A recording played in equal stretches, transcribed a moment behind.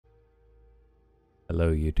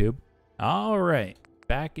Hello, YouTube. All right,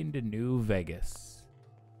 back into New Vegas.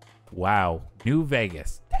 Wow, New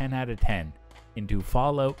Vegas, 10 out of 10 into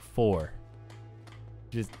Fallout 4.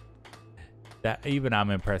 Just that, even I'm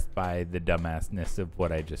impressed by the dumbassness of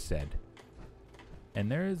what I just said. And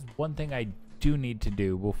there is one thing I do need to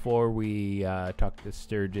do before we talk to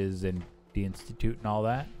Sturges and the Institute and all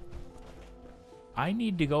that. I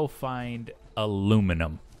need to go find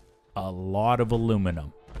aluminum. A lot of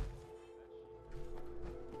aluminum.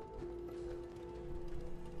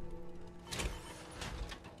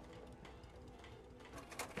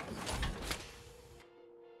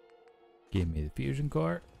 Give me the fusion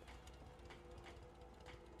core.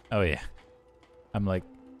 Oh yeah. I'm like,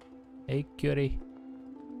 hey cutie.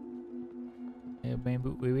 Hey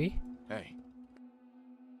bamboo wee wee. Hey.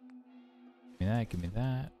 Give me that, give me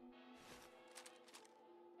that.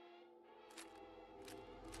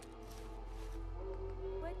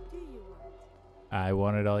 What do you want? I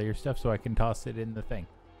wanted all your stuff so I can toss it in the thing.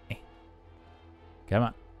 Come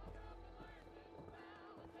on.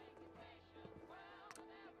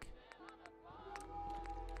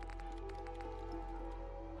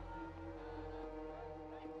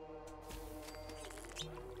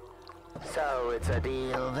 So it's a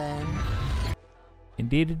deal then?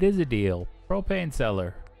 Indeed it is a deal. Propane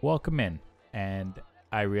seller. Welcome in. And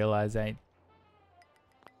I realize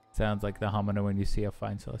sounds like the homina when you see a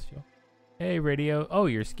fine celestial. Hey radio. Oh,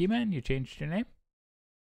 you're Ski Man? You changed your name?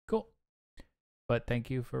 Cool. But thank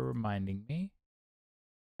you for reminding me.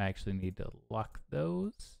 I actually need to lock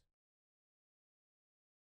those.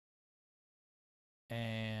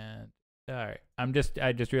 And alright.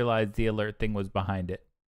 I just realized the alert thing was behind it.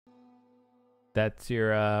 That's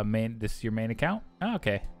your this is your main account? Oh,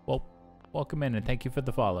 okay. Well, welcome in and thank you for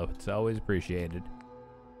the follow. It's always appreciated.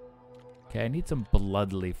 Okay, I need some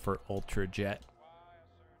Bloodleaf for Ultra Jet.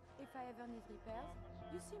 If I ever need repairs,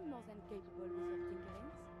 you seem more than capable with your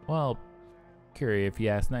tinkerings. Well, Curie, if you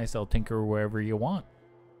ask nice, I'll tinker wherever you want.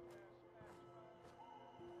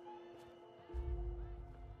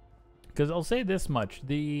 Because I'll say this much.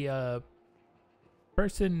 The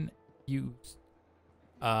person used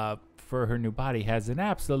for her new body has an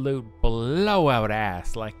absolute blowout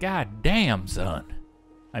ass. Like, god damn, son.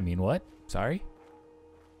 I mean, what? Sorry?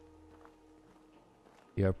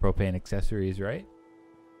 You have propane accessories, right?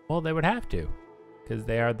 Well, they would have to. Because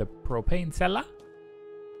they are the propane seller.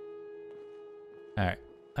 Alright.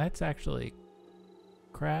 Let's actually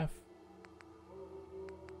craft.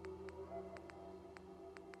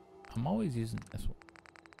 I'm always using this one.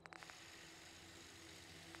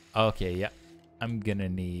 Okay, yeah. I'm gonna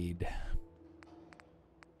need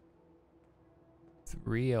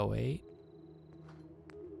 308.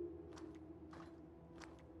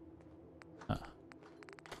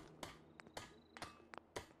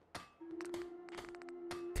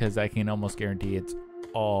 Because I can almost guarantee it's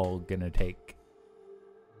all gonna take.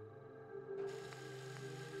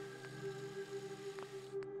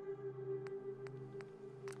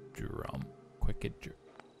 Drum. Quick.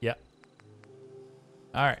 Yep.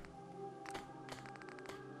 Alright.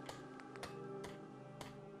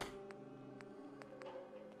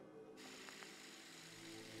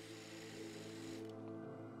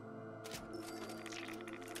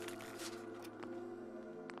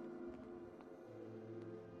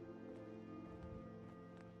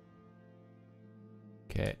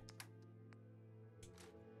 Okay.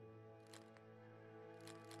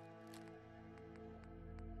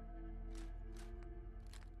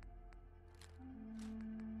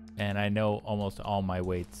 And I know almost all my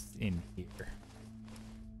weights in here.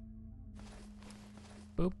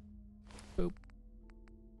 Boop. Boop.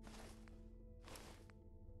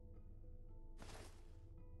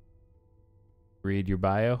 Read your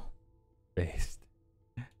bio. Based.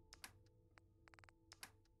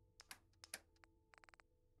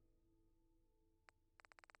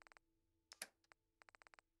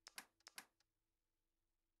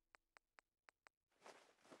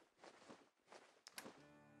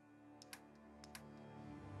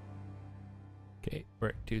 Okay, we're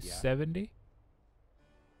at 270.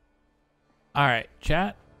 All right,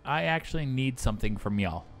 chat. I actually need something from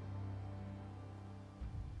y'all.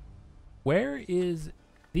 Where is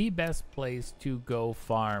the best place to go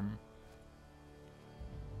farm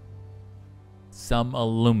some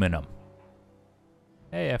aluminum?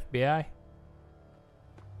 Hey, FBI.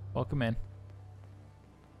 Welcome in.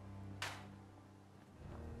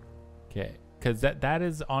 Okay, because that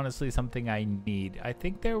is honestly something I need. I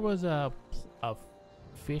think there was a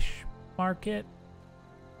fish market.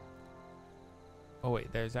 Oh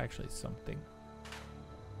wait, there's actually something.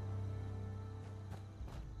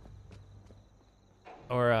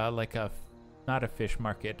 Or like a not a fish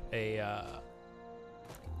market, a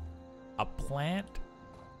plant.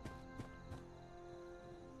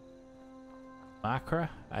 Macra?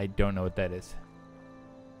 I don't know what that is.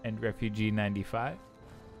 And Refugee 95.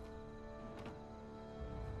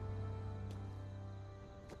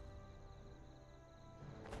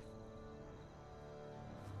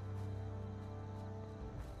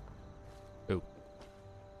 Oh.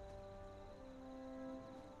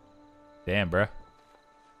 Damn, bro.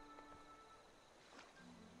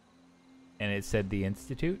 And it said the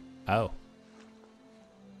Institute? Oh.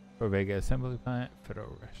 Vega Assembly Plant,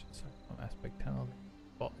 Federal Russian Aspect Tunnel,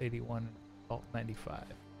 Vault 81, Vault 95.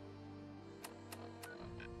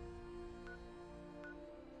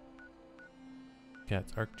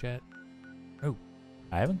 Jets, ArcJet. Oh,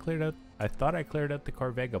 I haven't cleared out. I thought I cleared out the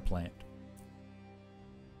Corvega plant.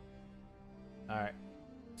 Alright.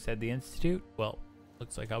 Said the Institute. Well,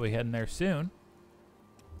 looks like I'll be heading there soon.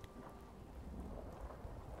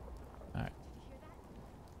 Alright.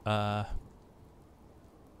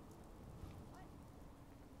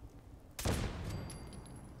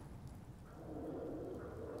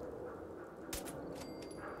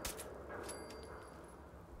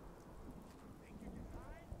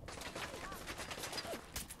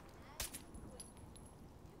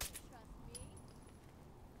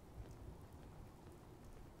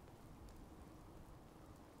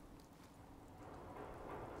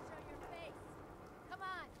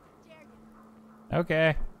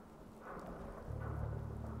 Okay.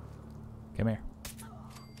 Come here.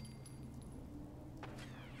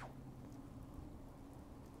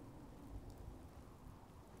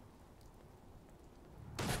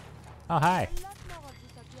 Oh, hi. A lot more of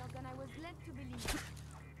this up here than I was led to believe.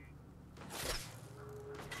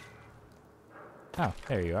 Oh,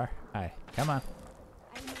 there you are. Hi. Come on.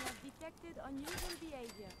 I may have detected unusual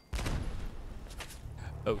behavior.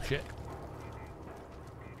 Oh, shit.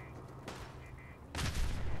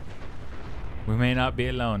 We may not be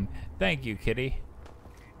alone. Thank you, Kitty.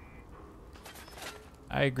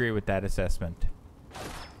 I agree with that assessment.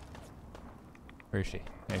 Where is she?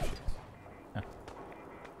 There she is. Huh.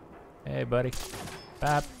 Hey, buddy.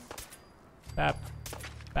 Bap. Bap.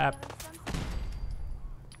 Bap.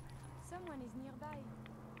 Someone is nearby.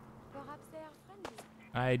 Perhaps they are friendly.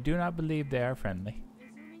 I do not believe they are friendly.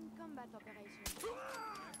 Resuming combat operations.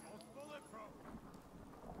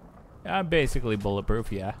 I'm basically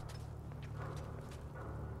bulletproof, yeah.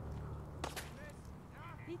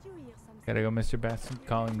 Did you hear something? Gotta go, Mr. Batson,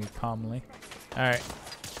 calling me calmly. Alright.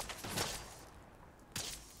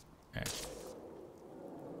 Alright.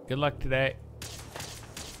 Good luck today.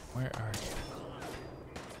 Where are you?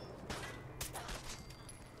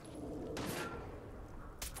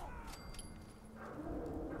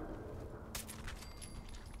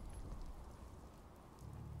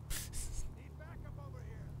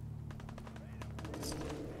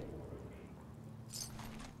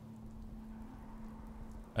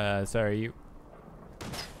 Sorry, you...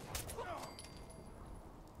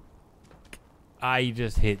 I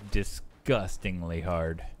just hit disgustingly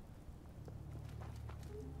hard.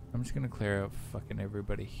 I'm just gonna clear out fucking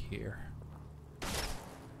everybody here.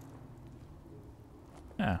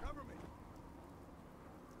 Oh.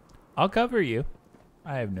 I'll cover you.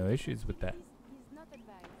 I have no issues with that. He's not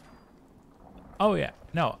advised. Oh, yeah.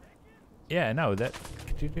 No. Yeah, no, that...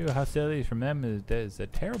 Continue hostilities from them is a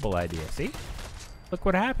terrible idea. See? Look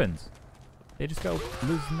what happens. They just go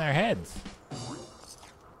losing their heads.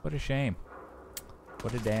 What a shame.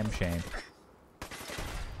 What a damn shame.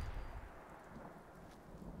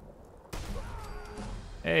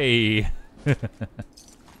 Hey.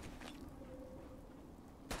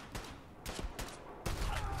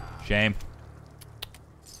 Shame.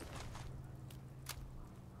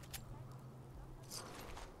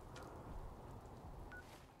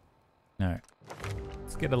 All right.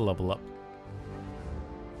 Let's get a level up.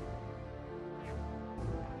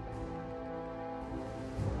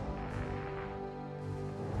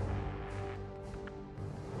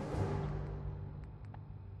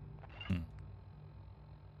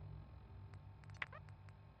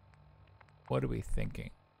 What are we thinking?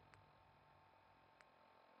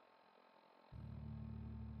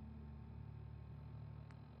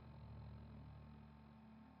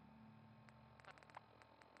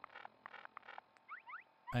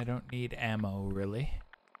 I don't need ammo, really.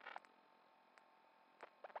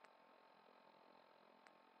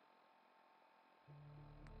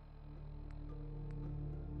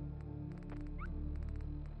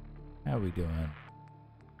 How we doing?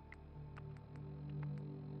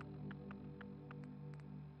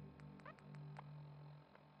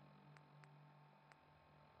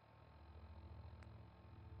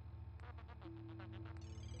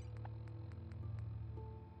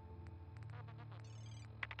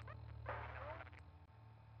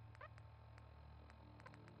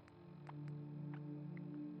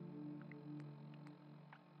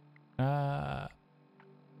 Uh...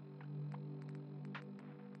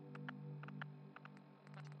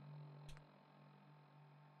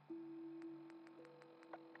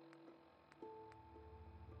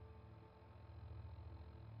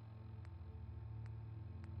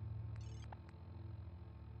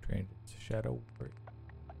 Trained Shadow Word.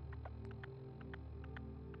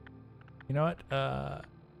 You know what?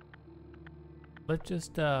 Let's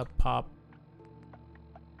just pop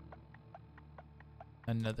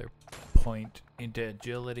another point into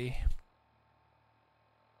agility.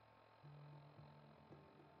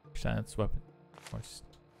 Silence weapon.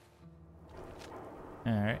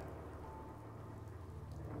 Alright.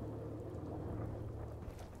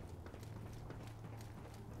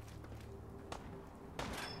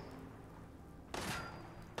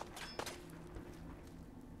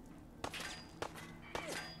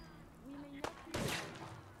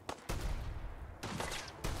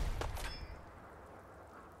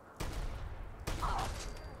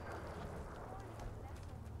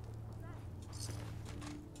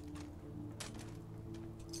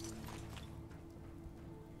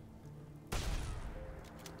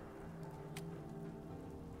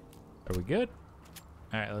 Are we good?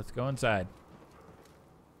 All right, let's go inside.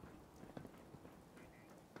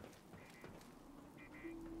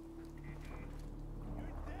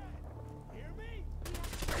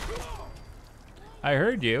 I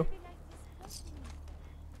heard you.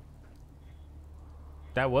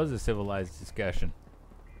 That was a civilized discussion.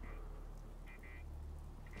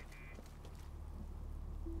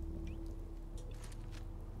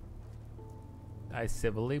 I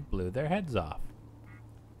civilly blew their heads off.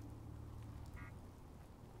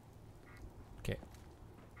 Okay.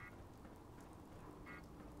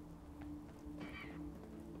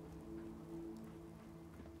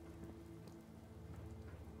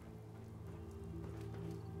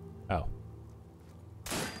 Oh.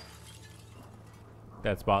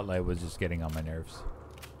 That spotlight was just getting on my nerves.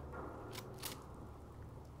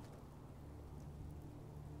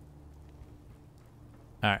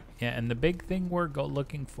 Alright, yeah, and the big thing we're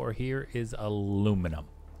looking for here is aluminum.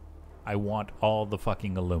 I want all the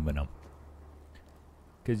fucking aluminum.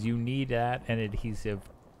 Because you need that and adhesive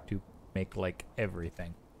to make, like,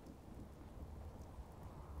 everything.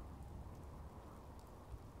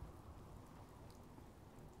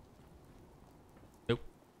 Nope.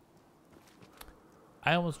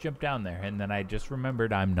 I almost jumped down there, and then I just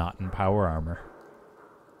remembered I'm not in power armor.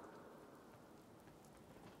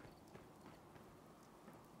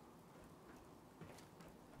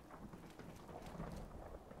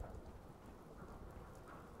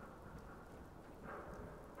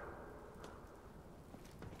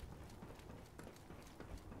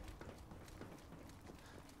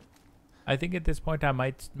 I think at this point I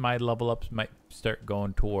might, my level ups might start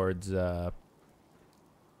going towards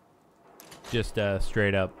just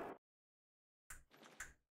straight up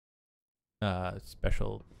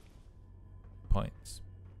special points.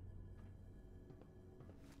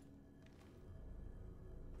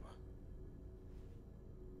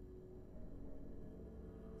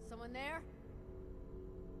 Someone there?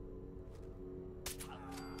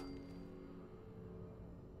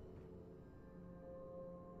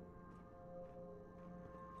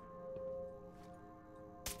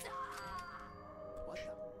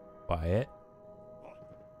 Quiet.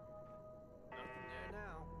 Nothing there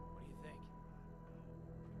now. What do you think?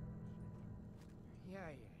 Yeah,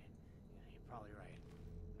 you're probably right.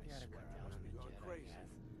 I swear I was a Going Jedi, crazy. I guess.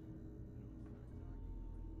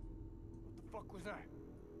 What the fuck was that?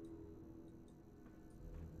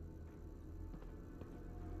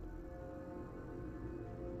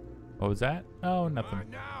 What was that? Oh, nothing. Come on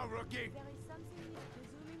now, rookie. There is something with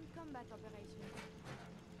resuming combat operations.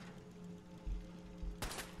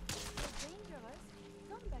 Though dangerous,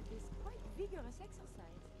 combat is quite vigorous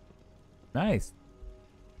exercise. Nice.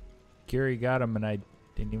 Kiri got him and I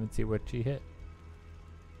didn't even see what she hit.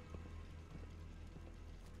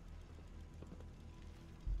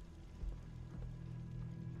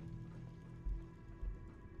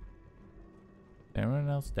 Anyone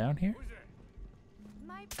else down here? Who's that?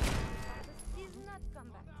 My purpose is not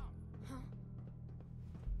combat.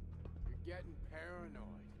 You're getting paranoid.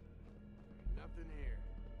 Nothing here.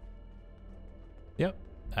 Yep,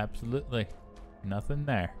 absolutely. Nothing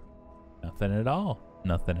there. Nothing at all.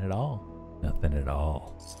 Nothing at all. Nothing at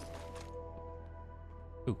all.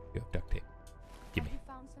 Ooh, you have duct tape. Give Have me. you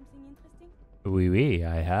found something interesting? Oui,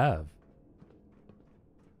 I have.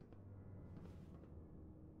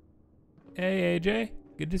 Hey, AJ.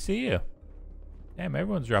 Good to see you. Damn,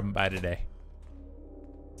 everyone's dropping by today.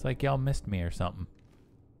 It's like y'all missed me or something.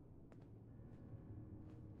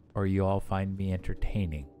 Or you all find me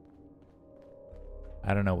entertaining.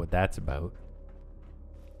 I don't know what that's about.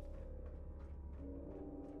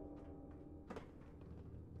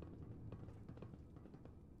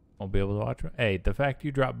 Won't be able to watch. Hey, the fact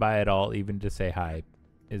you dropped by at all, even to say hi,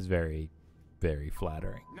 is very, very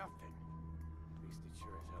flattering. Nothing. At least it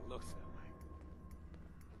sure as hell looks that way.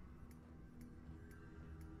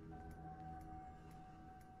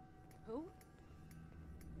 Who?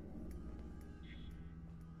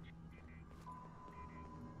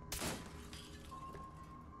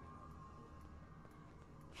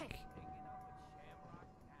 Hey.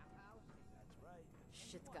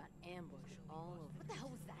 Shit's got ambush all over. What the hell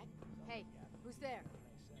was that? Hey, who's there?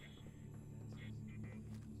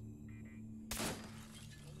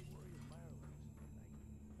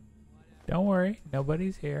 Don't worry,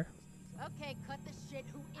 nobody's here. Okay, cut the shit.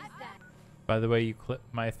 Who is that? By the way, you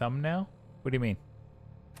clipped my thumbnail? What do you mean?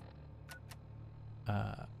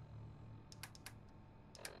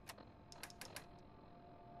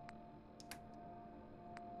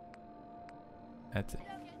 That's it.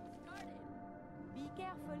 Be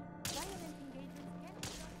careful. Violent engagements can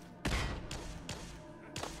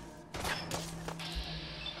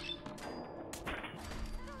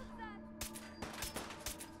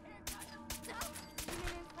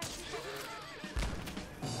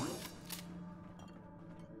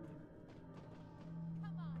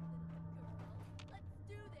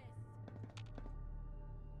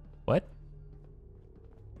What?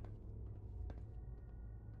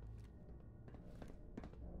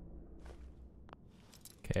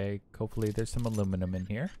 Okay, hopefully there's some aluminum in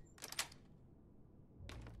here.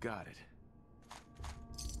 Got it.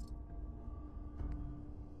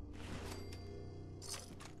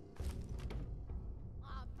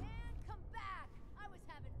 Aw, man, come back. I was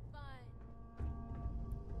having fun.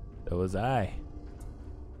 So was I.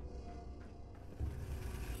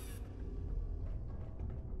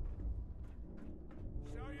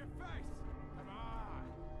 Show your face. Come on.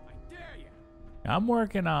 I dare you. I'm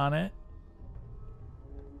working on it.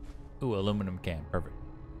 Ooh, aluminum can. Perfect.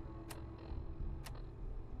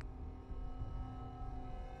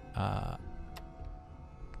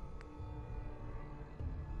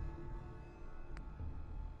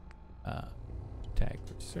 Tag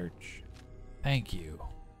for search. Thank you.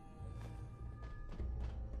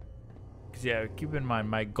 Cause yeah, keep in mind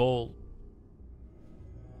my goal.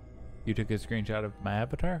 You took a screenshot of my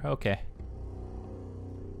avatar? Okay.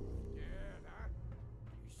 Yeah, huh?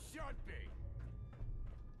 You should be.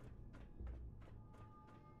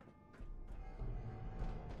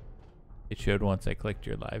 It showed once I clicked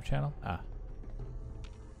your live channel. Ah.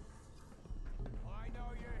 I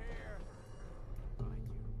know you're here. Find you.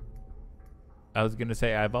 I was gonna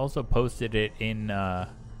say I've also posted it in well,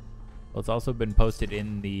 it's also been posted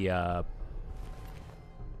in the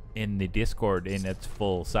Discord in its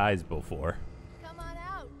full size before. Come on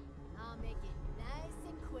out. I'll make it nice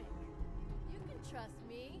and quick. You can trust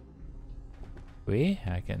me. Oui,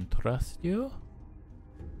 I can trust you.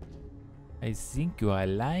 I think you are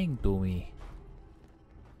lying to me.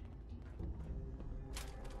 No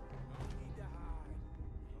need to hide.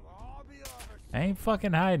 It'll all be over. I ain't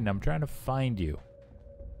fucking hiding. I'm trying to find you.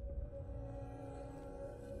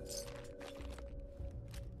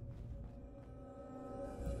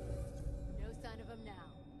 No sign of him now.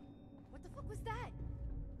 What the fuck was that?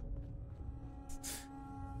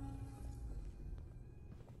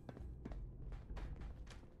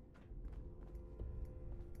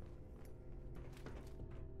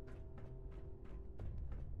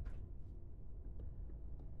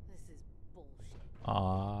 This is bullshit.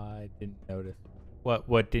 I didn't notice.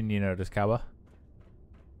 What didn't you notice, Kawa?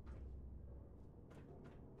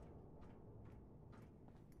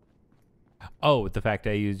 Oh, the fact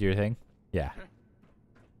I used your thing? Yeah.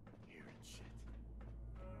 Hearing shit.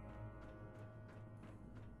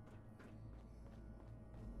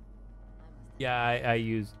 Yeah, I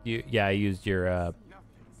used you. Yeah, I used your. Nothing.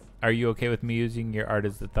 Are you okay with me using your art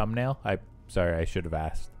as the thumbnail? Sorry, I should have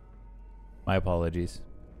asked. My apologies.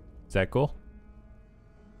 Is that cool?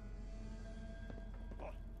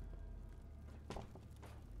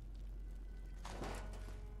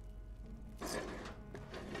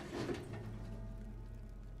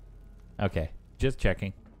 Okay, just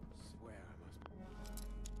checking. Swear I must.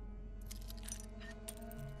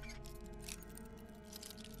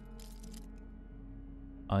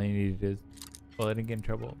 All you needed is. Well, I didn't get in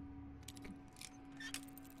trouble.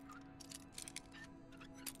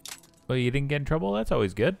 Well, you didn't get in trouble? That's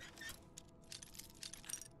always good.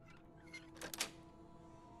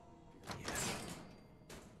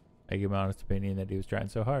 I give my honest opinion that he was trying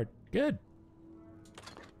so hard. Good.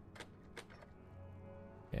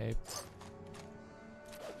 Okay.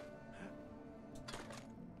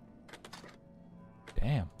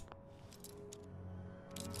 Damn.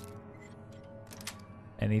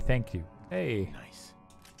 Any thank you. Hey. Nice.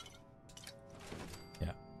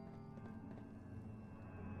 Yeah.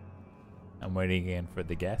 I'm waiting again for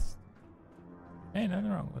the guest. Hey, nothing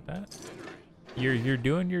wrong with that. You're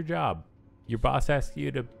doing your job. Your boss asks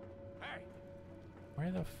you to. Hey,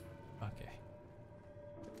 Where the okay.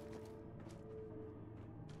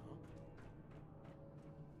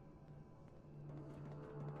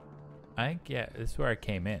 I think yeah, this is where I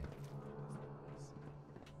came in.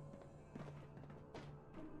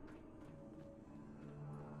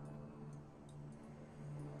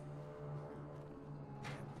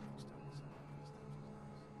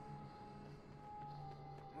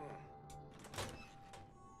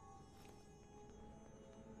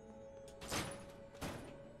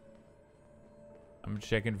 I'm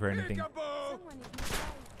checking for anything. peekaboo! Someone is inside.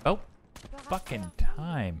 Oh, Perhaps fucking they are-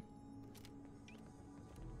 time.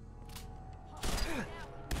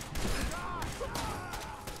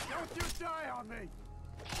 Don't you die on me!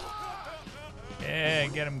 Yeah,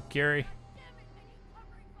 get him, Curie.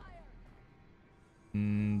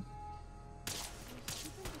 Mm,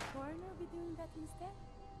 Shouldn't the coroner be doing that instead?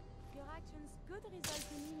 Your actions could result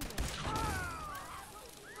in injury.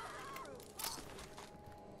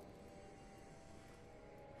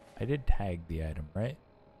 I did tag the item, right?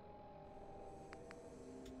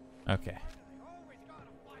 Okay. Always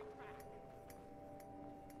gotta fight back.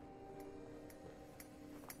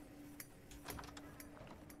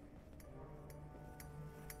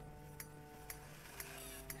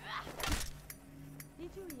 Did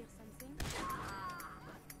you hear something?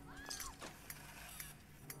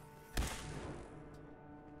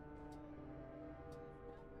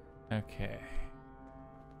 Okay.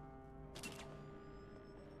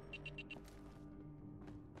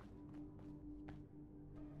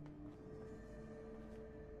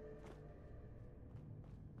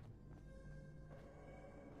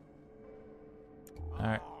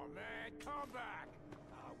 Alright. Oh man, come back!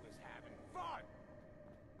 I was having fun.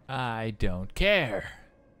 I don't care.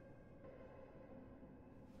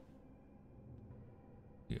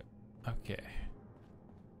 Yeah. Okay.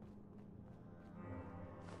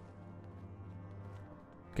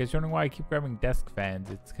 Guys wondering why I keep grabbing desk fans?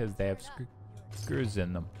 It's because they have screws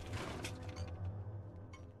in them.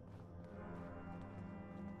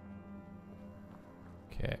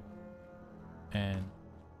 Okay. And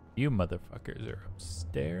you motherfuckers are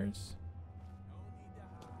upstairs. No need to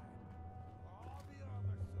hide. All the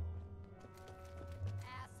other souls.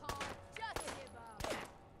 Asshole, just give up. I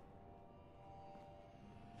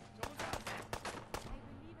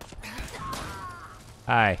believe it.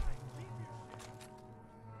 Hi.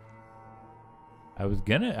 I was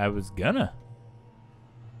gonna.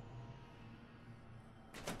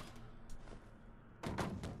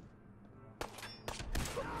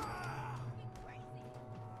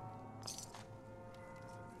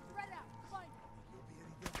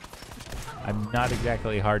 I'm not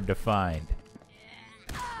exactly hard to find.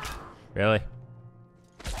 Really?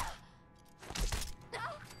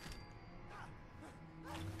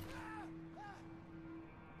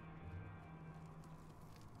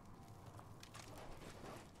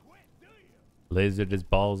 Lasered his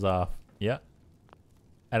balls off. Yep.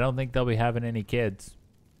 I don't think they'll be having any kids.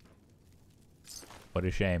 What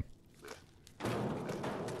a shame.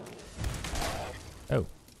 Oh.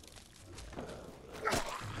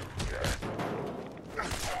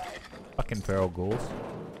 Fucking feral ghouls.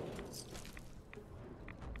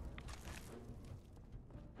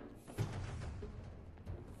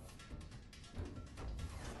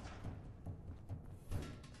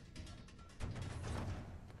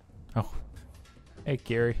 Oh. Hey,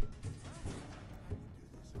 Kiri.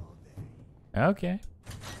 Okay.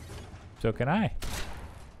 So can I.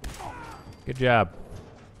 Good job.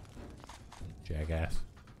 Jackass.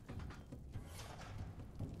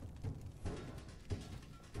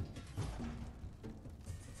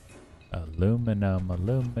 Aluminum,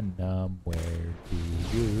 aluminum, where do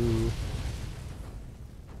you?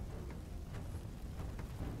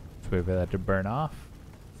 Let's wait for that to burn off.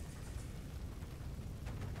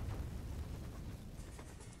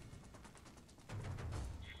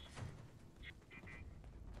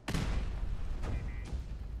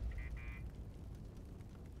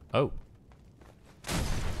 Oh.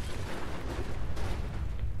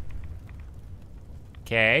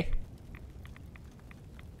 Okay.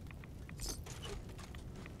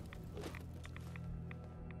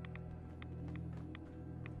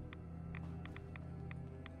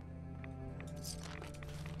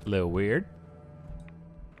 A little weird.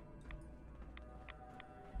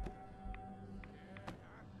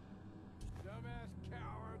 Dumbass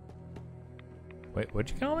coward. Wait,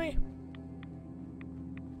 what'd you call me?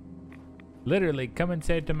 Literally, come and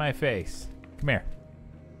say it to my face. Come here.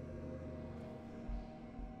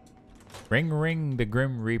 Ring ring, the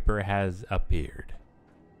Grim Reaper has appeared.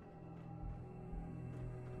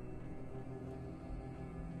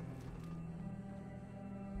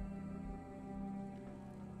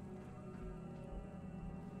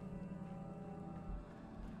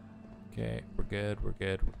 Okay, we're good, we're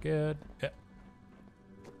good, we're good. Yeah.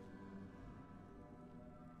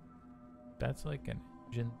 That's like an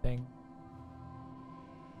engine thing.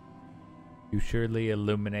 You surely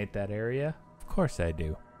illuminate that area? Of course I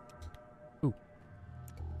do. Ooh.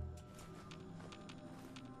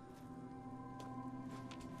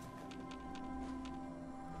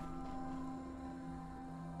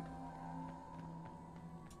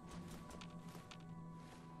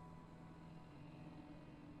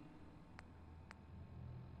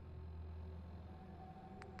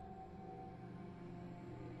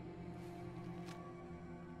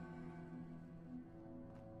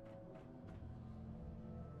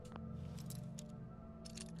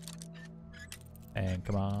 And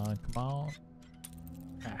come on, come on.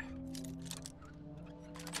 Ah.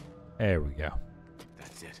 There we go.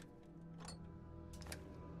 That's it.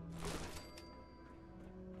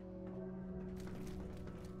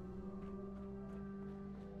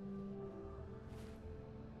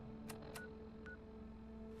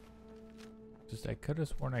 Just, I could have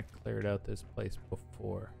sworn I cleared out this place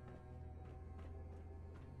before.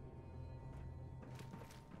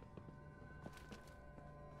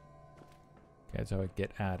 Okay, so I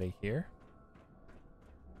get out of here.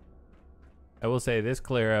 I will say this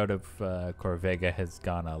clear out of Corvega has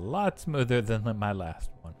gone a lot smoother than my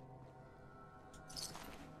last one. Yes,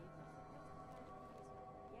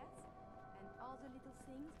 and all the little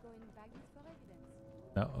things go in baggies for evidence.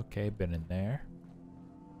 No, okay, been in there.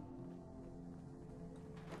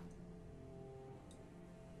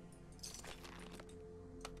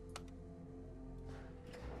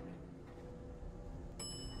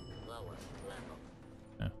 Lower level.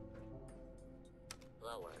 Yeah.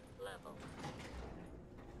 Lower level.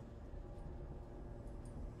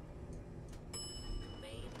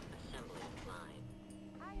 Main assembly line.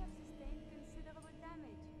 I have sustained considerable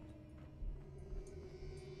damage.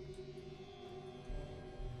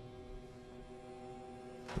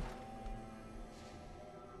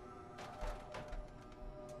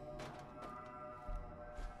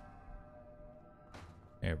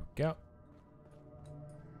 There we go.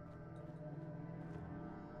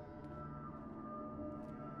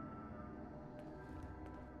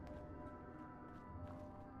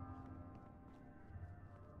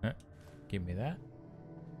 Give me that.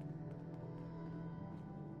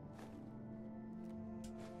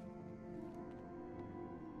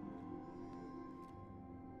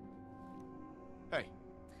 Hey,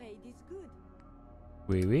 Trade is good.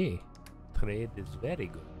 Oui, oui. Trade is very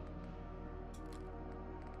good.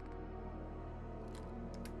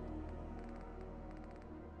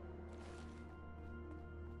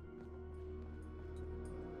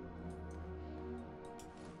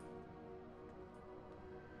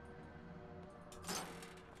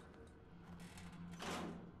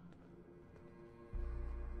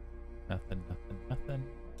 Nothing, nothing, nothing.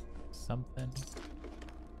 Something.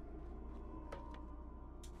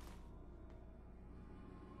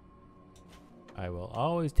 I will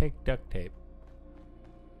always take duct tape.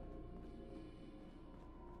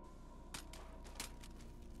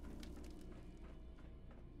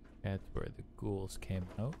 That's where the ghouls came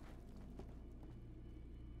out.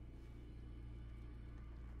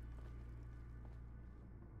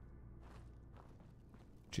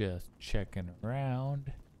 Just checking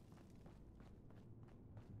around.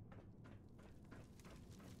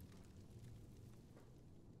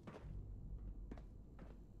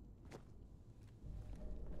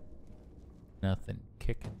 Nothing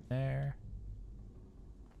kicking there.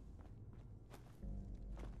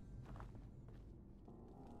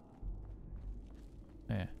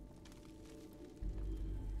 Yeah.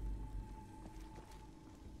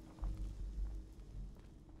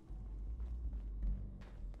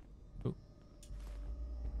 Oop.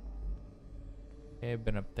 Okay, I've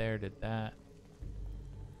been up there, did that.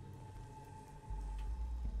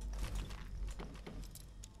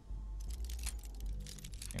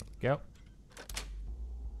 There we go.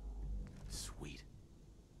 sweet.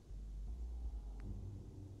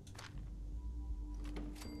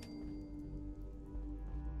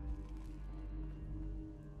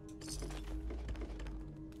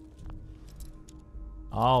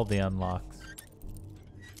 All the unlocks.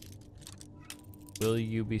 Will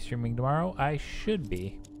you be streaming tomorrow? I should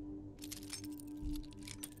be.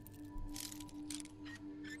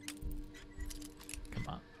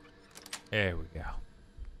 There we go.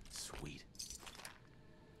 Sweet.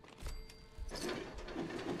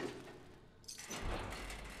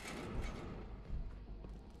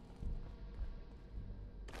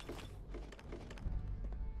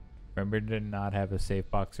 Remember to not have a safe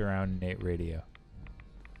box around Nate Radio.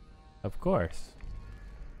 Of course.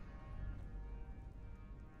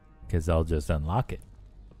 Because I'll just unlock it.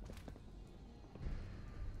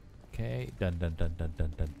 Okay, done, done, done, done,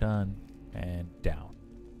 done, done, done. And down.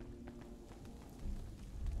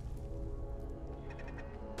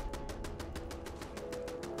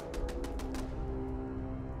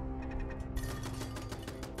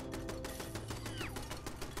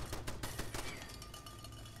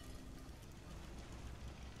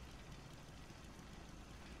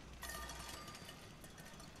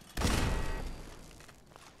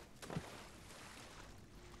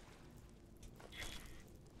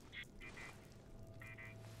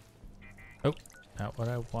 Oh, not what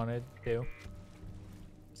I wanted to do.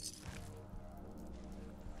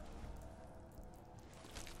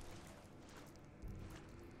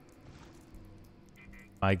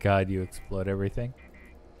 My god, you explode everything.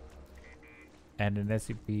 And an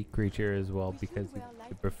SCP creature as well because you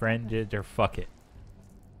befriended or fuck it.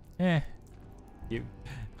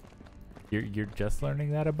 You're just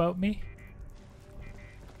learning that about me?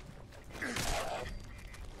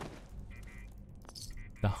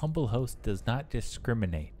 The humble host does not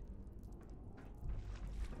discriminate.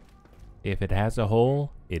 If it has a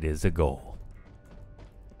hole, it is a goal.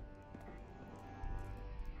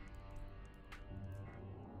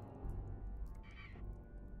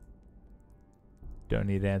 Don't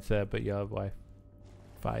need to answer that, but you'll have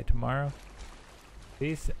Wi-Fi tomorrow.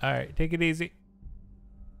 Peace. Alright, take it easy.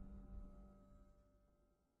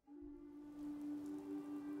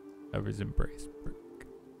 Lover's embrace.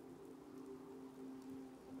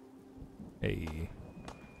 Hey.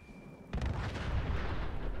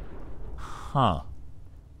 Huh.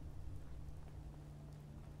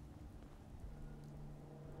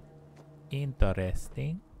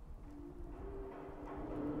 Interesting.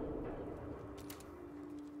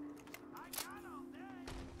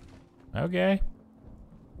 Okay.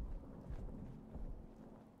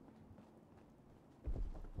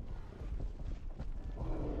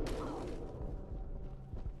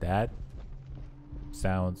 That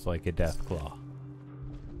sounds like a death claw.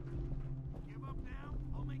 Give up now?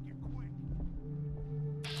 I'll make it quick.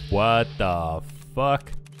 What the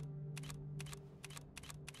fuck?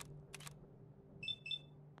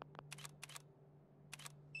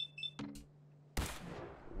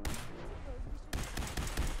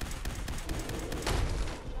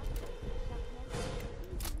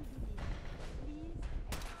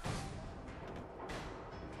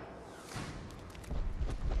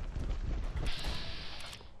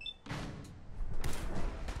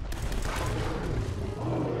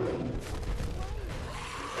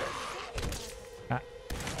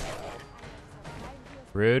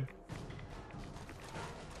 Rude.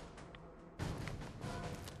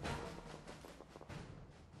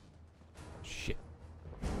 Shit.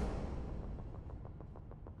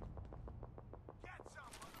 Get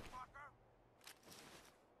some, motherfucker.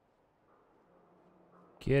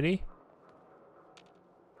 Kitty?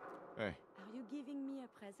 Hey. Are you giving me a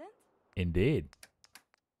present? Indeed.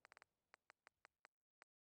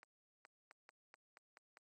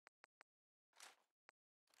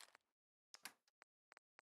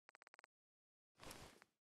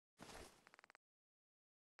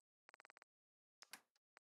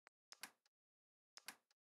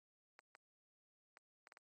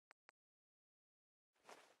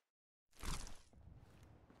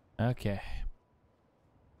 Okay.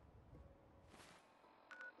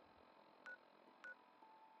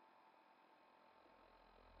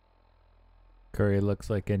 Curry looks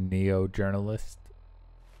like a neo-journalist.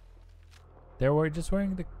 They're just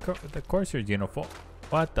wearing the Courser's uniform.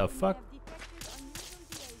 What the fuck? We have detected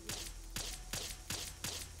unusual behavior.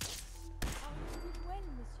 Are you still well,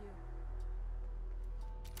 monsieur?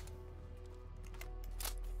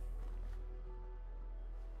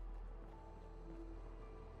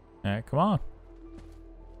 Alright, come on.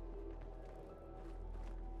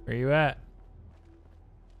 Where you at?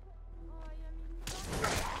 Oh, I am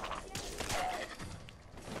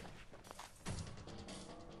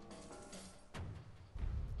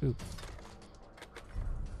in Ooh.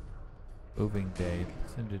 Moving day.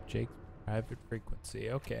 Listen to Jake's private frequency.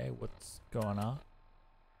 Okay, what's going on?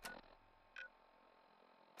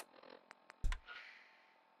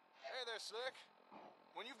 Hey there, Slick.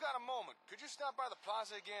 When you've got a moment, could you stop by the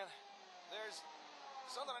plaza again? There's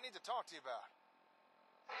something I need to talk to you about.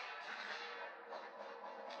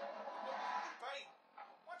 Hey,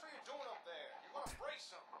 watch what you're doing up there.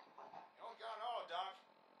 Brace some. You don't got it all, Doc.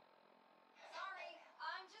 Sorry,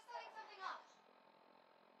 I'm just setting something up.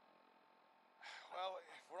 Well,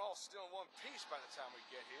 if we're all still in one piece by the time we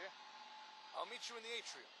get here, I'll meet you in the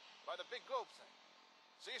atrium, by the big globe thing.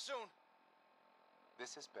 See you soon.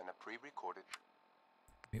 This has been a pre-recorded.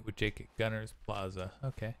 Meet with Jake at Gunner's Plaza.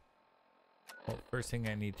 Okay. Well, first thing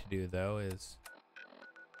I need to do though is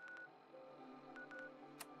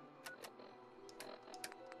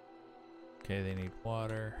okay, they need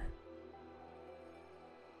water.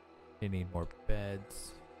 They need more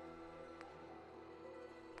beds.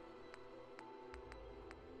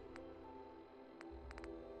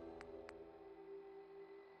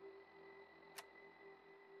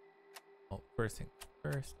 Well, first thing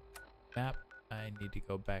first, map. I need to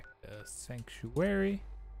go back to Sanctuary.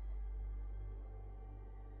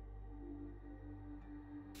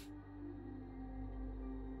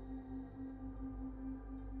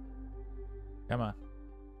 Come on.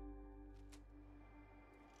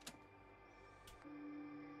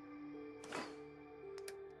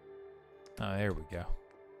 Oh, there we go.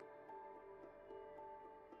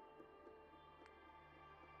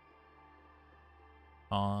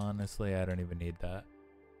 Honestly, I don't even need that.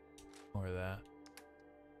 Or that.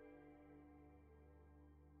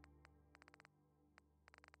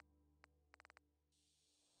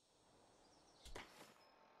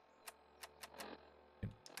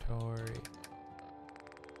 Inventory.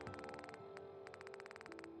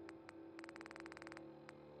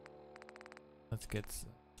 Let's get some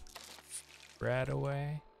bread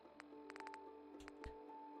away.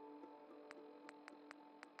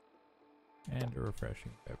 And a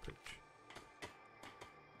refreshing beverage.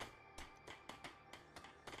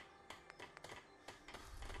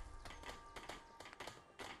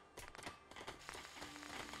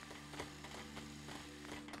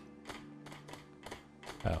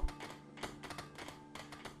 Oh.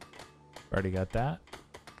 Already got that.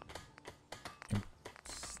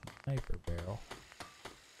 Sniper barrel.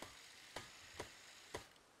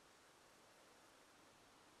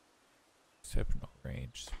 Exceptional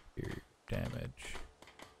range, superior damage.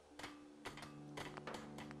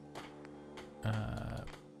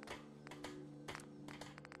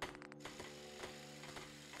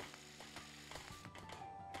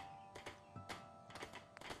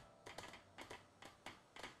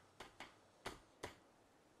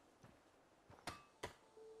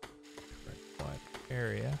 Wide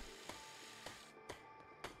area.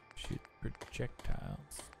 Shoot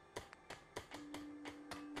projectiles.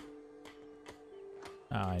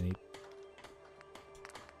 Oh, I need.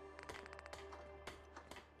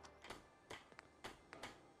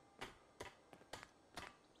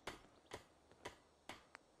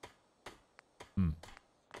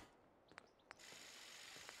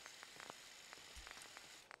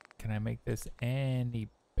 Can I make this any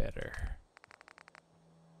better?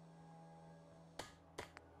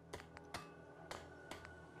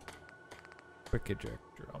 Quick eject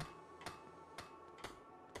drum.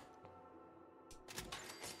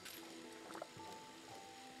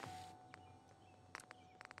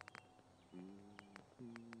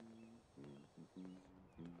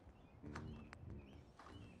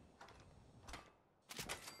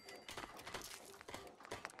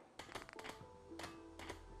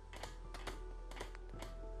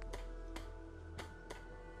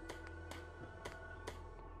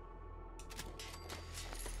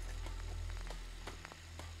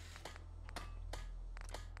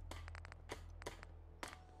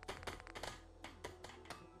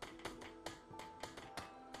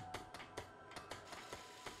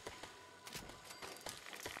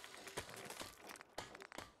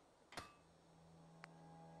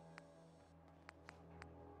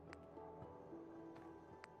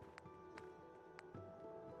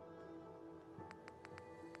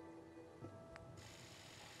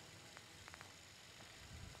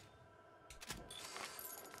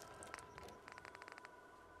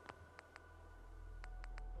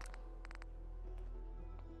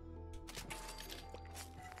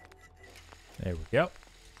 There we go.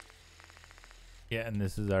 Yeah, and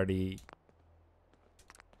this is already...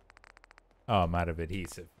 Oh, I'm out of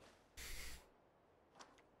adhesive.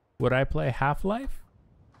 Would I play Half-Life?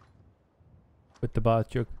 With the boss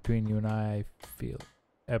joke between you and I feel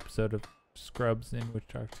episode of Scrubs in which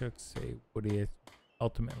Dr. Hooks say Woody has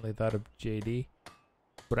ultimately thought of JD.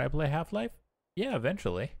 Would I play Half-Life? Yeah,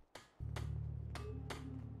 eventually.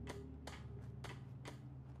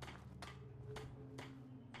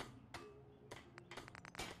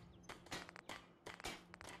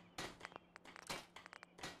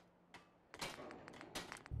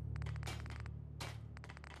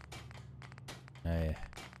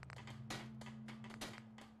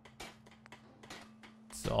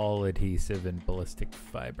 all adhesive and ballistic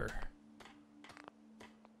fiber.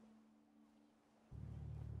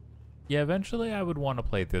 Yeah, eventually I would want to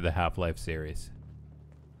play through the Half-Life series.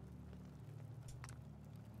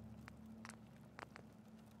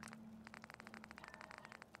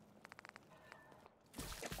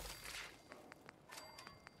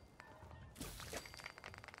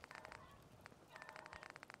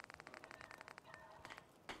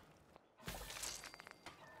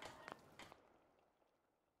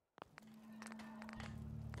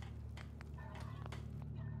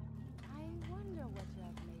 I wonder what you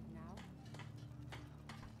have made now.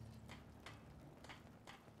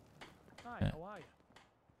 Hi, how are you?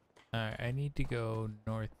 I need to go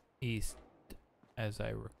northeast, as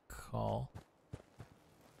I recall.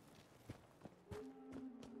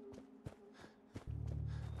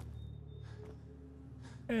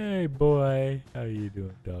 Hey, boy. How you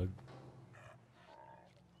doing, dog?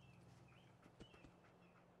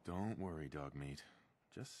 Don't worry, dog meat.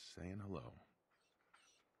 Just saying hello.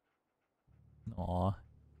 Aw.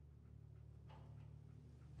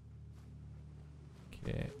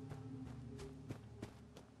 Okay.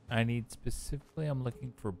 I need specifically, I'm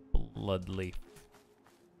looking for bloodleaf.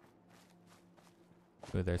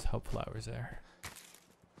 Oh, there's hub flowers there.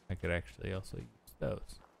 I could actually also use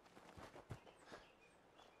those.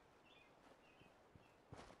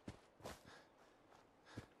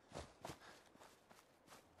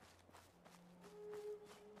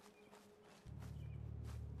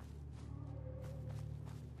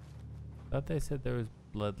 Thought they said there was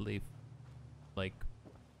bloodleaf, like,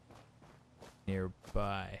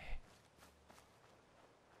 nearby.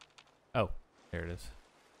 Oh, there it is.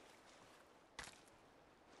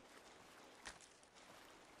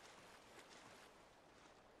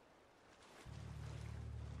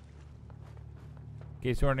 In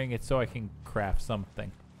case you're wondering, it's so I can craft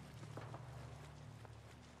something.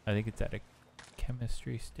 I think it's at a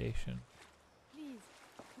chemistry station. Please,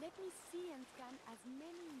 let me see and scan as many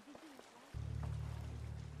individual files.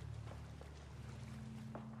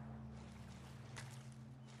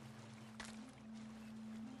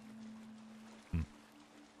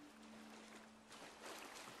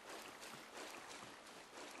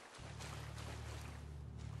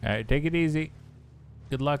 Alright, take it easy.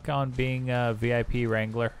 Good luck on being a VIP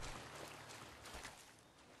Wrangler.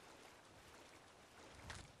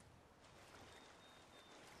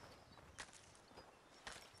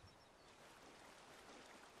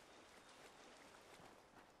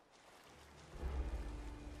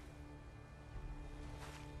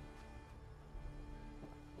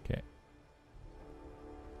 Okay.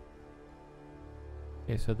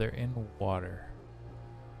 Okay, so they're in water,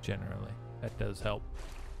 generally. That does help.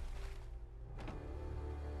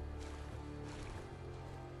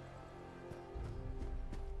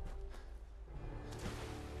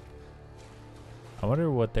 I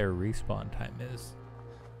wonder what their respawn time is.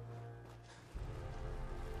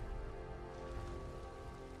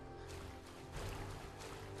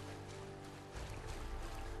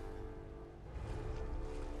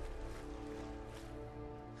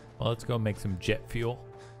 Well, let's go make some jet fuel.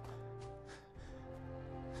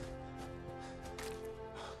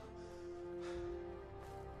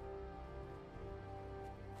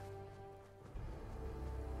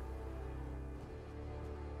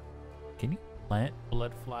 Can you plant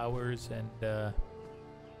blood flowers and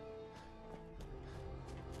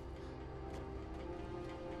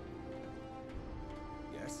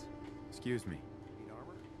Yes? Excuse me. Need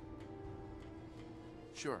armor?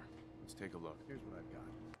 Sure. Let's take a look. Here's what I've got.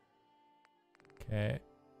 okay.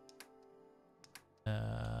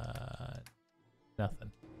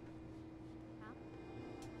 Nothing.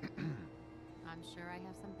 I'm sure I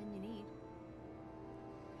have something you need.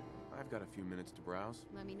 I've got a few minutes to browse.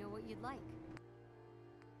 Let me know what you'd like.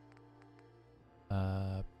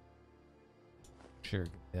 Sure,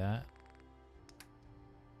 give me that.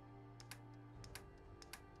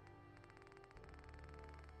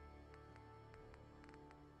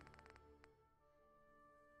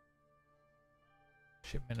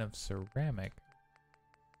 Shipment of ceramic.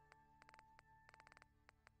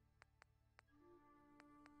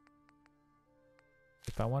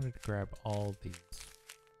 If I wanted to grab all these,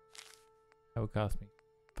 that would cost me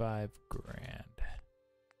 $5 grand.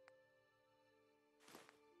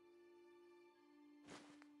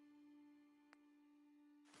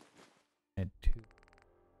 And 2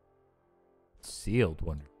 sealed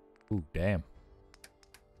one. Ooh, damn.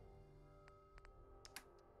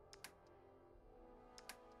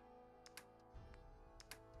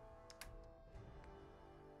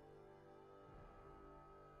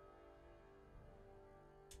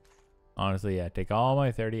 Honestly, yeah, take all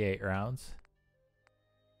my 38 rounds.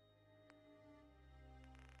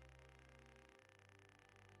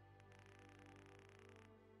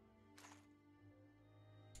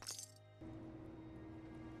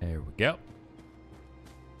 There we go.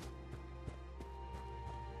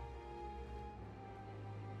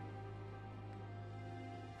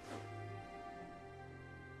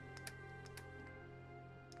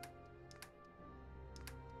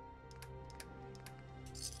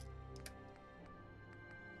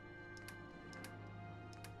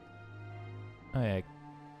 Oh yeah.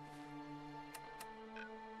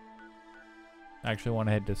 Actually want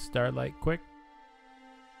to head to Starlight quick.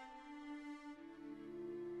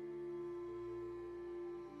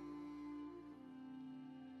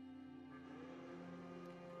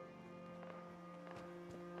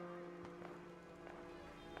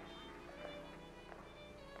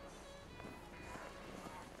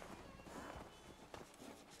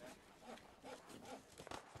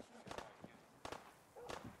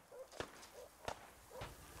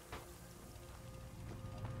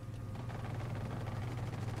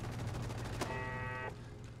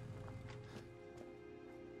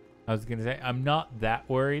 I was gonna say, I'm not that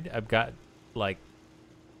worried. I've got like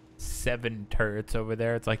 7 turrets over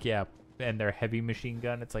there. It's like, yeah, and they're heavy machine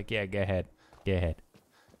gun. It's like, yeah, go ahead. Go ahead.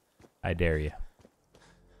 I dare you.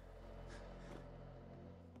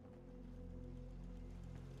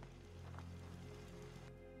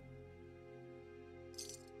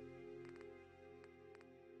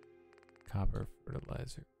 Copper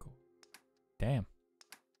fertilizer. Cool. Damn.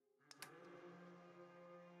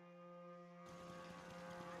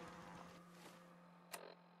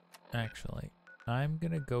 Actually, I'm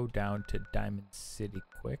gonna go down to Diamond City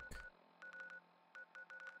quick.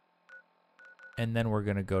 And then we're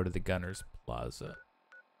gonna go to the Gunners Plaza.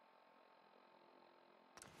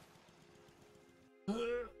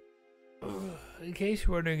 In case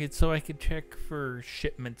you're wondering, it's so I can check for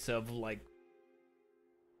shipments of like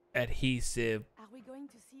adhesive. Are we going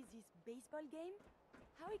to see this baseball game?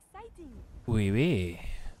 How exciting! Oui, oui.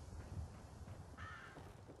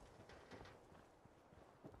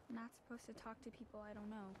 Not supposed to talk to people I don't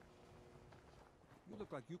know. You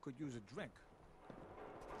look like you could use a drink.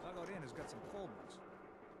 Dugout Inn has got some cold ones.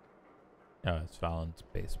 Oh, it's Fallon's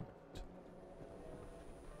basement.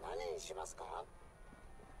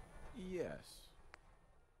 Yes.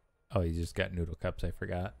 Oh, he just got noodle cups, I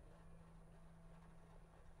forgot.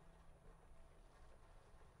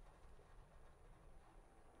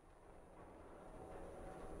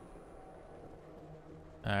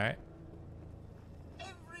 Alright.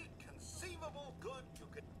 Every conceivable good you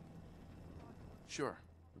could. Sure.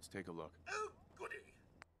 Let's take a look. Oh, goody.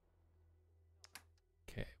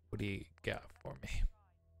 Okay, what do you got for me?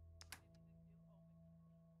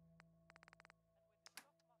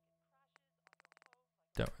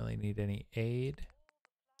 Don't really need any aid.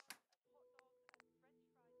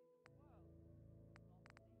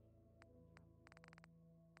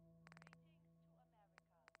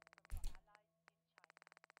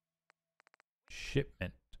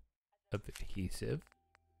 Shipment of adhesive.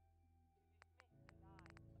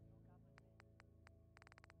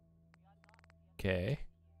 Okay.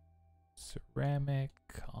 Ceramic,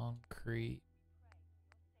 concrete,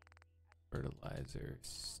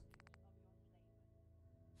 fertilizers.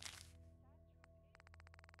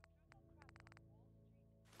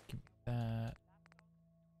 Give me that.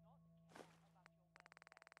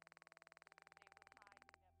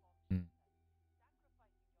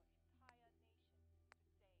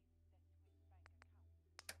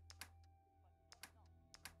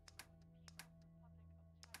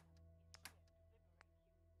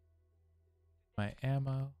 My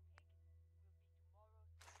ammo.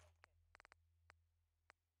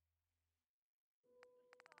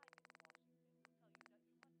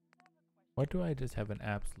 What do I just have an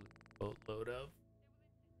absolute boatload of?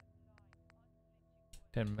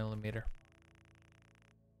 10mm.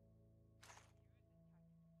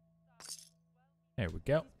 There we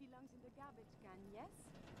go. This belongs in the garbage can, yes?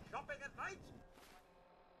 Shopping at night?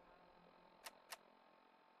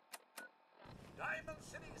 Diamond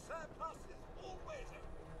City surplus is always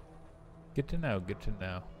open. Good to know, good to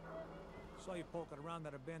know. Saw you poking around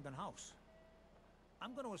that abandoned house.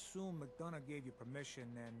 I'm gonna assume McDonough gave you permission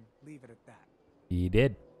and leave it at that. He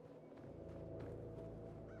did.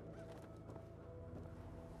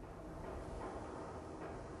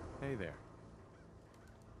 Hey there.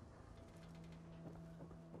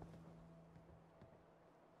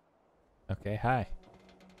 Okay, hi.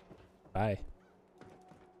 Bye.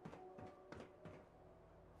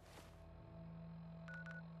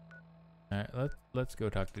 Alright, let's go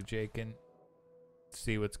talk to Jake and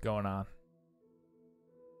see what's going on.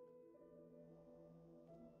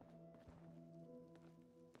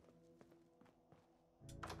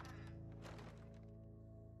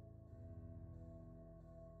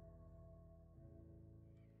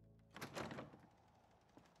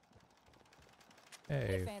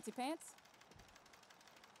 Hey. Fancy pants.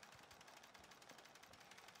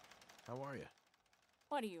 How are you?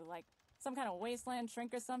 What are you, like some kind of wasteland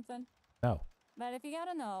shrink or something? No. But if you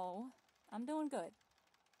gotta know, I'm doing good.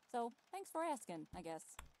 So, thanks for asking, I guess.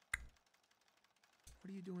 What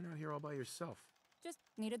are you doing out here all by yourself? Just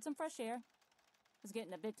needed some fresh air. Was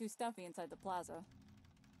getting a bit too stuffy inside the plaza.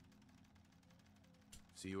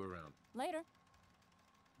 See you around. Later.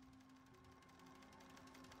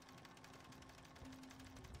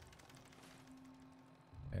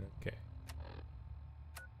 Okay.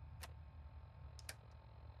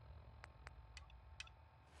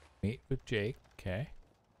 Meet with Jake. Okay.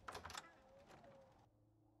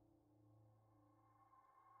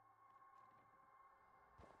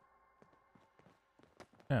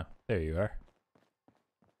 Oh, there you are.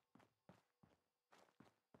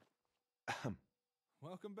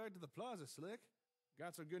 Welcome back to the plaza, Slick.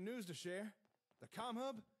 Got some good news to share. The comm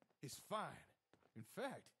hub is fine. In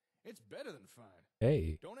fact, it's better than fine.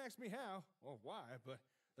 Hey. Don't ask me how or why, but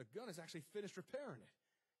the gun has actually finished repairing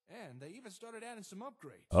it. And they even started adding some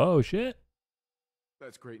upgrades. Oh, shit.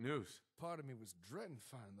 That's great news. Part of me was dreading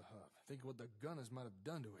finding the hub, thinking what the gunners might have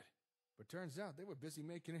done to it. But turns out they were busy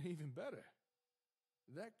making it even better.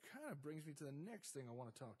 That kind of brings me to the next thing I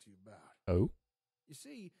want to talk to you about. Oh? You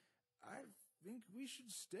see, I think we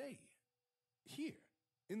should stay here,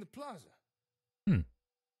 in the plaza.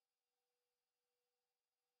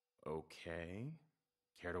 Okay.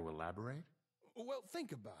 Care to elaborate? Well,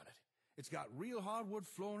 think about it. It's got real hardwood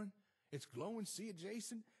flooring. It's glowing sea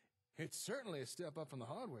adjacent. It's certainly a step up from the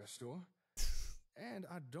hardware store. And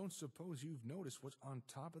I don't suppose you've noticed what's on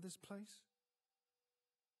top of this place?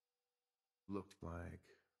 Looked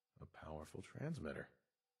like a powerful transmitter.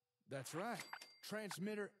 That's right.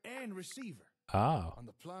 Transmitter and receiver. Oh. On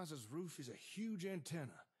the plaza's roof is a huge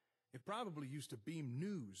antenna. It probably used to beam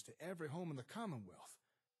news to every home in the Commonwealth.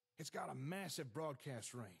 It's got a massive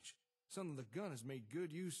broadcast range, something the gun has made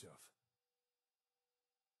good use of.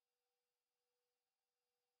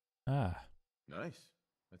 Ah. Nice.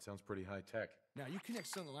 That sounds pretty high tech. Now you connect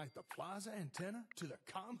something like the plaza antenna to the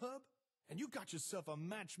comm hub, and you got yourself a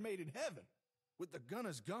match made in heaven. With the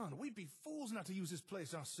gunners gone, we'd be fools not to use this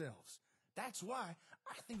place ourselves. That's why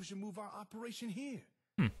I think we should move our operation here.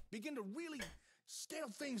 Begin to really scale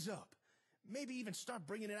things up. Maybe even start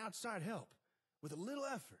bringing in outside help. With a little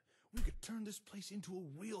effort, we could turn this place into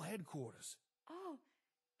a real headquarters. Oh,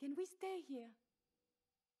 can we stay here?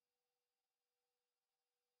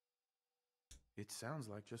 It sounds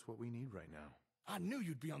like just what we need right now. I knew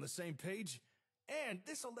you'd be on the same page. And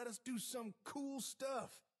this'll let us do some cool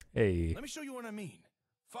stuff. Hey. Let me show you what I mean.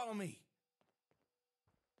 Follow me.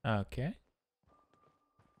 Okay.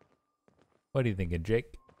 What are you thinking,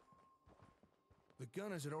 Jake? The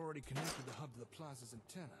gunners had already connected the hub to the plaza's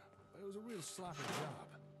antenna, but it was a real sloppy job.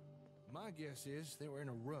 My guess is they were in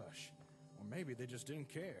a rush, or maybe they just didn't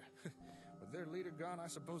care. With their leader gone, I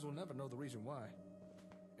suppose we'll never know the reason why.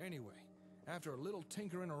 Anyway, after a little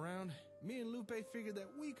tinkering around, me and Lupe figured that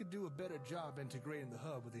we could do a better job integrating the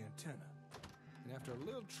hub with the antenna. And after a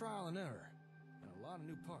little trial and error, and a lot of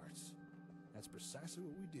new parts, that's precisely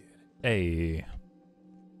what we did. Hey.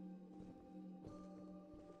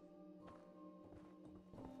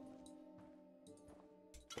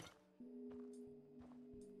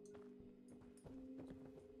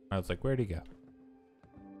 I was like, where'd he go?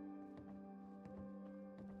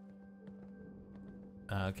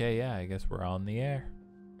 Okay, yeah, I guess we're on the air.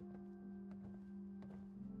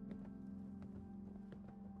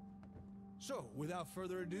 So, without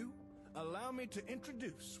further ado, allow me to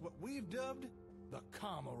introduce what we've dubbed the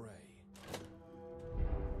comm array.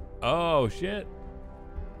 Oh, shit.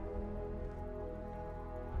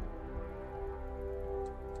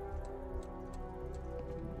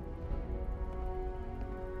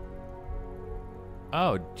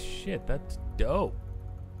 Oh, shit, that's dope.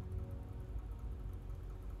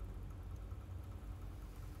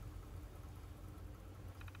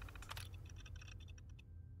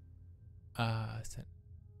 Send.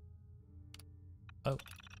 Oh.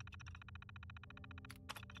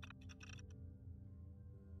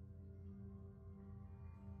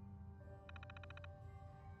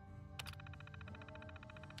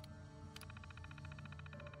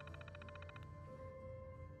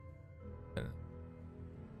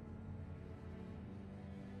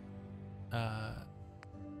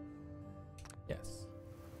 Yes.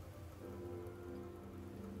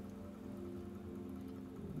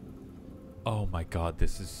 Oh my god,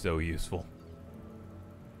 this is so useful.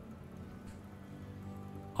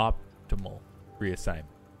 Optimal reassignment.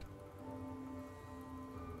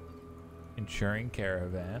 Ensuring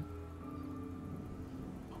caravan.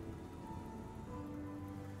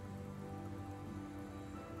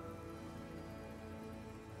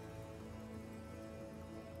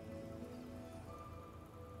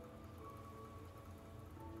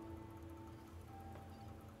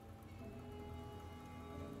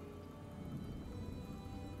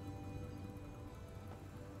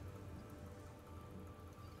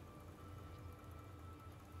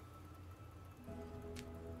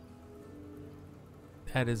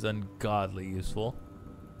 That is ungodly useful.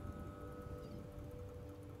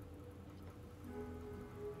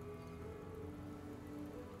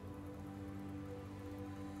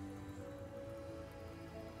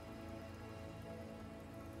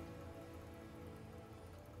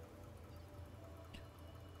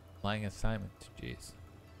 Flying assignment, jeez.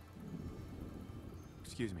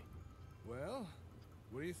 Excuse me. Well,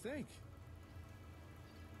 what do you think?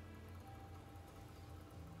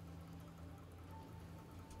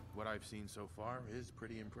 What I've seen so far is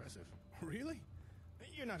pretty impressive. Really?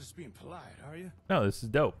 You're not just being polite, are you? No, this is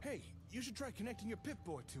dope. Hey, you should try connecting your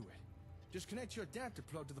Pip-Boy to it. Just connect your adapter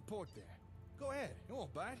plug to the port there. Go ahead, it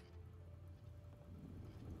won't bite.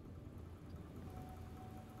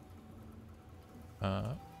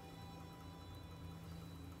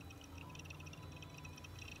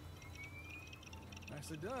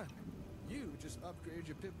 Nicely done. You just upgraded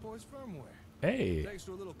your Pip-Boy's firmware. Hey. Thanks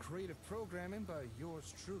to a little creative programming by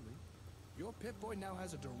yours truly, your Pip-Boy now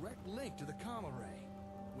has a direct link to the comm array,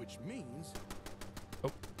 which means...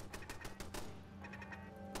 Oh.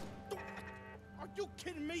 Are you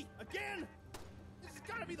kidding me? Again? This has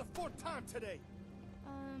got to be the 4th time today.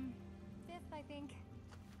 5th, I think.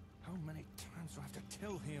 How many times do I have to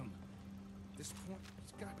tell him? At this point,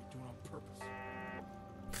 he's got to be doing it on purpose.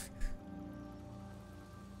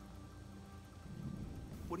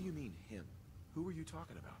 What do you mean, him? Who are you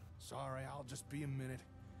talking about? Sorry, I'll just be a minute.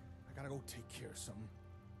 I gotta go take care of something.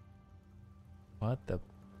 What the?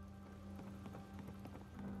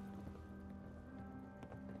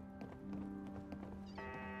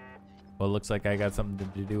 Well, it looks like I got something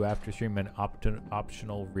to do after stream, an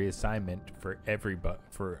optional reassignment for everybody,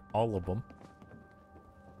 for all of them.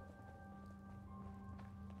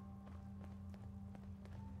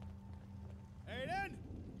 Aiden!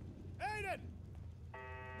 Aiden!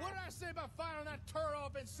 What did I say about firing that turret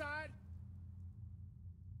off inside?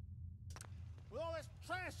 With all this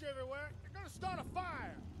trash everywhere, you're gonna start a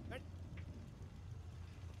fire. And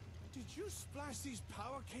did you splice these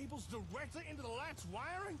power cables directly into the latch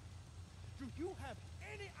wiring? Do you have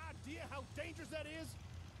any idea how dangerous that is?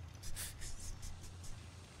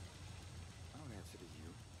 I don't answer to you.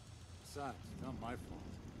 Besides, it's not my fault.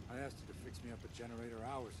 I asked you to fix me up a generator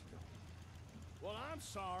hours ago. Well, I'm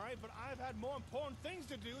sorry, but I've had more important things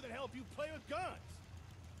to do than help you play with guns.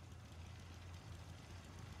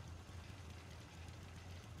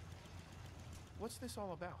 What's this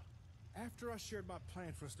all about? After I shared my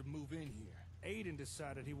plan for us to move in here, Aiden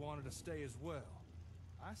decided he wanted to stay as well.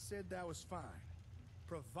 I said that was fine,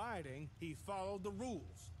 providing he followed the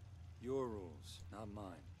rules. Your rules, not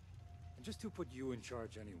mine. And just who put you in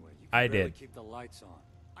charge anyway? You I can barely did. keep the lights on.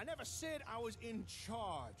 I never said I was in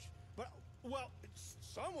charge, but, well,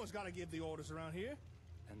 someone's got to give the orders around here.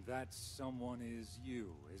 And that someone is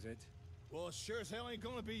you, is it? Well, it sure as hell ain't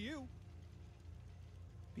gonna be you.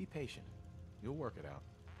 Be patient. You'll work it out.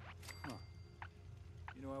 Huh.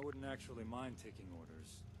 You know, I wouldn't actually mind taking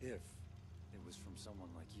orders if it was from someone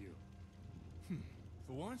like you.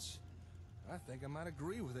 For once, I think I might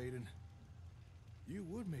agree with Aiden. You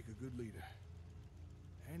would make a good leader.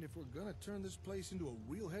 And if we're gonna turn this place into a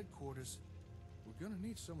real headquarters, we're gonna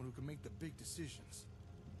need someone who can make the big decisions.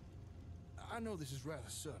 I know this is rather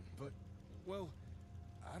sudden, but, well,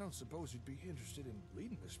 I don't suppose you'd be interested in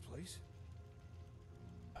leading this place.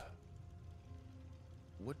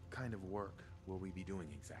 What kind of work will we be doing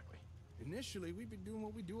exactly? Initially, we'd be doing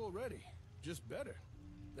what we do already, just better.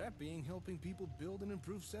 That being helping people build and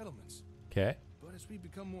improve settlements. Okay. But as we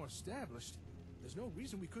become more established, there's no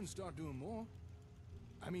reason we couldn't start doing more.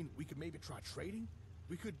 I mean, we could maybe try trading.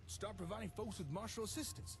 We could start providing folks with martial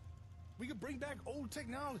assistance. We could bring back old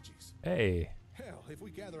technologies. Hey. Hell, if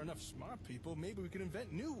we gather enough smart people, maybe we could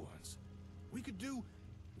invent new ones. We could do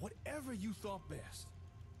whatever you thought best.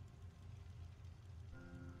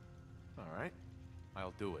 All right.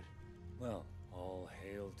 I'll do it. Well, all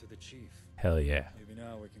hail to the chief. Hell yeah. Maybe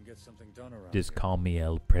now we can get something done around Just here. call me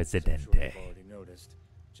El As I'm Presidente. sure you've already noticed,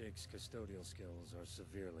 Jake's custodial skills are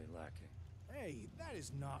severely lacking. Hey, that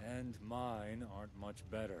is not... And mine aren't much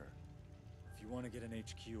better. If you want to get an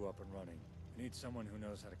HQ up and running, you need someone who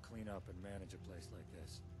knows how to clean up and manage a place like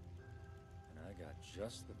this. And I got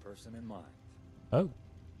just the person in mind. Oh.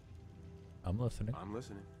 I'm listening. I'm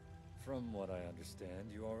listening. From what I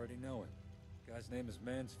understand, you already know him. Guy's name is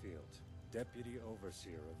Mansfield, Deputy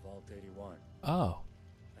Overseer of Vault 81. Oh.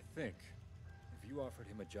 I think if you offered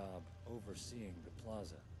him a job overseeing the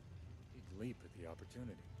plaza, he'd leap at the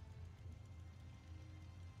opportunity.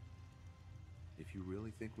 If you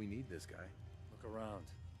really think we need this guy. Look around.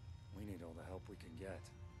 We need all the help we can get.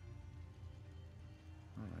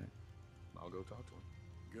 All right. I'll go talk to him.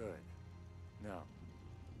 Good. Now,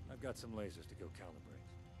 I've got some lasers to go calibrate.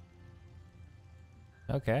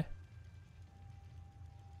 Okay.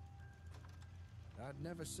 I'd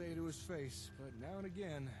never say it to his face, but now and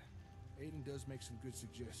again, Aiden does make some good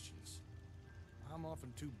suggestions. I'm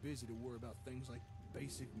often too busy to worry about things like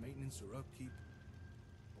basic maintenance or upkeep.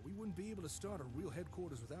 But we wouldn't be able to start a real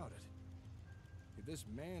headquarters without it. If this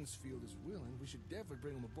Mansfield is willing, we should definitely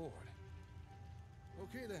bring him aboard.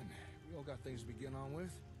 Okay then, we all got things to begin on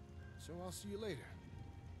with, so I'll see you later.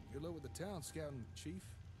 Good luck with the town scouting, Chief.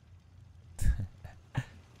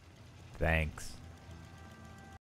 Thanks.